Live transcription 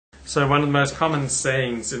So one of the most common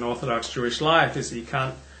sayings in Orthodox Jewish life is you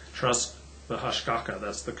can't trust the hashgacha,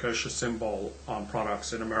 that's the kosher symbol on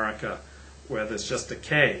products in America, where there's just a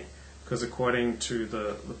K, because according to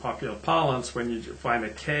the popular parlance, when you find a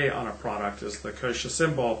K on a product as the kosher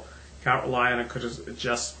symbol, you can't rely on it because it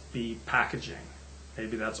just be packaging.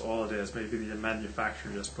 Maybe that's all it is. Maybe the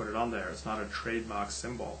manufacturer just put it on there. It's not a trademark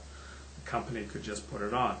symbol. The company could just put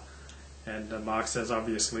it on. And Mark says,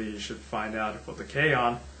 obviously, you should find out if put the K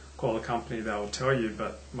on, call the company, that will tell you.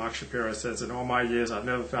 But Mark Shapiro says, in all my years, I've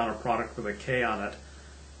never found a product with a K on it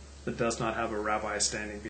that does not have a rabbi standing behind it.